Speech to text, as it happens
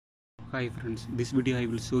Hi friends, this video I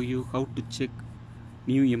will show you how to check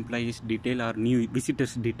new employees detail or new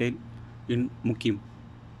visitors detail in Muqeem.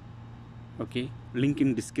 Okay, link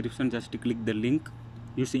in description, just click the link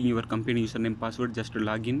using your company username password, just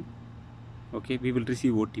log in. Okay, we will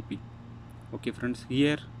receive OTP. Okay friends,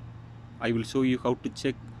 here I will show you how to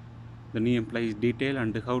check the new employees detail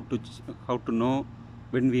and how to know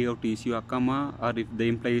when we have to issue Iqama, or if the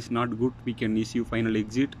employee is not good we can issue final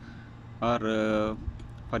exit, or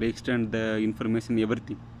for extend the information,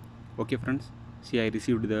 everything. Okay friends, see I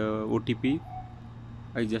received the OTP.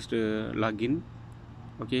 I just log in.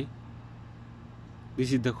 Okay,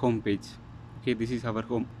 this is the home page. Okay, this is our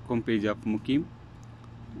home page of Muqeem.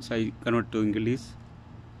 So I convert to English.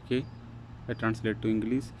 Okay, I translate to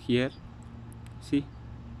English. Here see,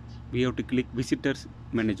 we have to click visitors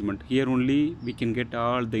management. Here only we can get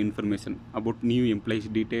all the information about new employees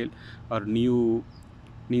detail or new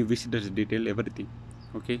visitors detail, everything.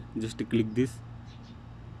 Okay, just click this.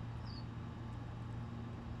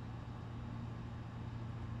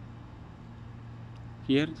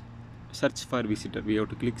 Here search for visitor, we have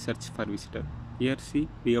to click search for visitor. Here see,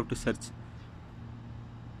 we have to search.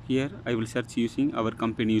 Here I will search using our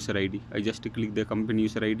company user ID. I just click the company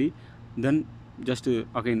user ID, then just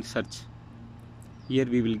again search. Here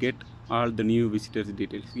we will get all the new visitors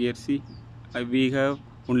details. Here see, we have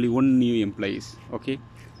only one new employees. Okay,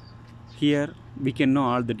 here we can know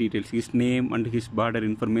all the details, his name and his border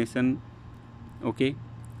information. Okay,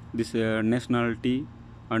 this nationality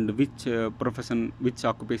and which profession, which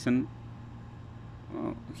occupation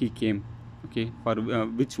he came. Okay, for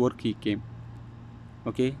which work he came.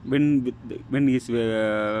 Okay, when his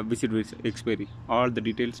visit was expiry, all the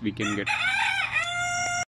details we can get.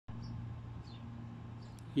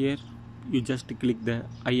 Here you just click the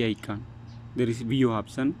eye icon, there is view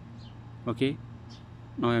option. Okay,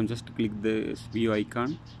 now I am just click this view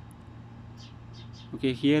icon.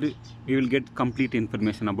 Okay, here we will get complete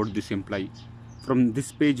information about this employee. From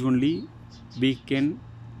this page only we can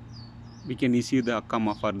issue the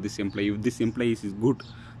Iqama for this employee. If this employee is good,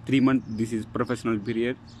 3 months, this is professional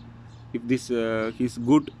period. If this is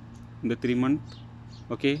good in the 3 months,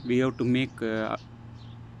 okay, we have to make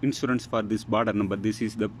insurance for this border number. This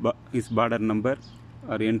is his border number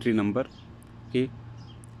or entry number. Okay,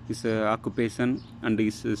 his occupation and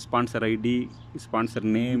his sponsor ID, his sponsor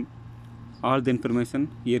name, all the information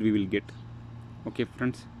here we will get. Okay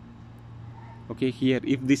friends. Okay, here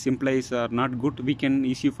if these employees are not good, we can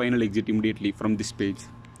issue final exit immediately from this page.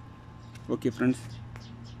 Okay friends,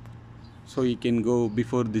 so you can go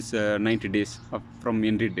before this 90 days from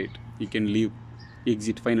entry date. You can leave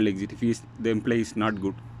exit, final exit, if the employee is not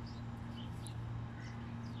good.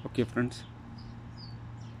 Okay friends,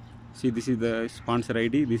 see, this is the sponsor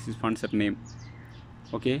ID, this is sponsor name.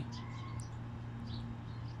 Okay,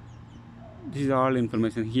 this is all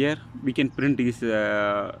information. Here we can print this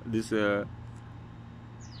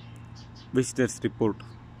visitors report.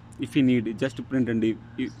 If you need, just print and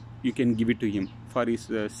you can give it to him for his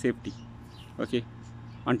safety. Okay,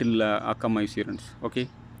 until Iqama issuance. Okay,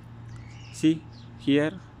 see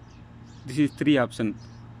here, this is 3 options: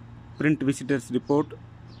 print visitors report,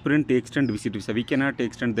 print extend visit visa. We cannot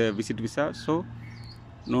extend the visit visa, so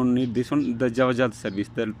no need this one. The Javajat service,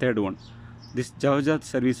 the third one. This Javajat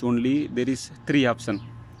service only, there is 3 options.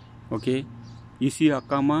 Okay, issue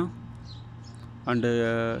Iqama,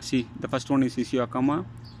 and see, the first one is issue Iqama,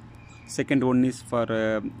 second one is for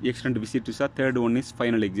extend visit visa, third one is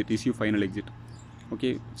final exit, issue final exit.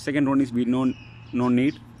 Okay, second one is we no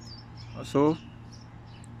need, so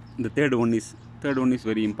the third one is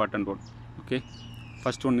very important one. Okay,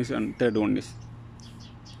 first one is and third one is.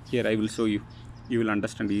 Here I will show you, you will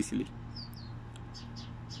understand easily.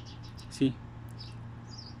 See,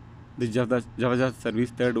 the Javajat service,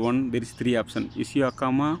 third one, there is 3 options: issue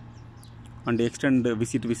Iqama and extend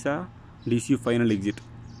visit visa and issue final exit.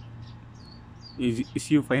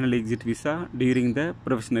 Issue final exit visa during the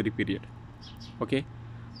probationary period. Okay,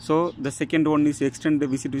 so the second one is extend the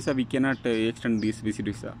visit visa. We cannot extend this visit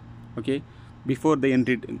visa. Okay, before the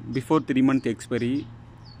entry, before 3 month expiry.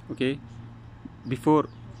 Okay, before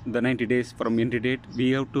the 90 days from entry date, we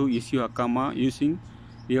have to issue Iqama using.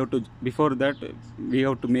 We have to, before that we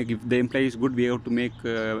have to make, if the employee is good, we have to make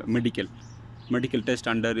medical test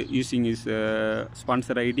under using his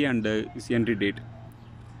sponsor ID and his entry date,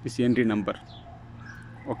 his entry number.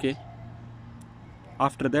 Okay,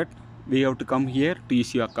 after that we have to come here to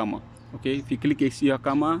issue Iqama. Okay, if you click issue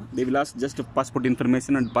Iqama, they will ask just passport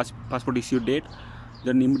information and passport issue date.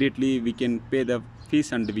 Then immediately we can pay the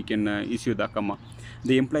fees and we can issue the Iqama.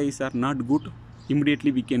 The employees are not good,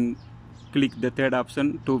 immediately we can click the third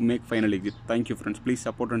option to make final exit. Thank you friends. Please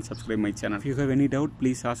support and subscribe my channel. If you have any doubt,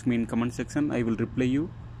 please ask me in comment section. I will reply you,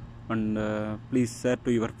 and please share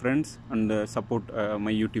to your friends and support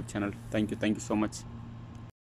my YouTube channel. Thank you so much.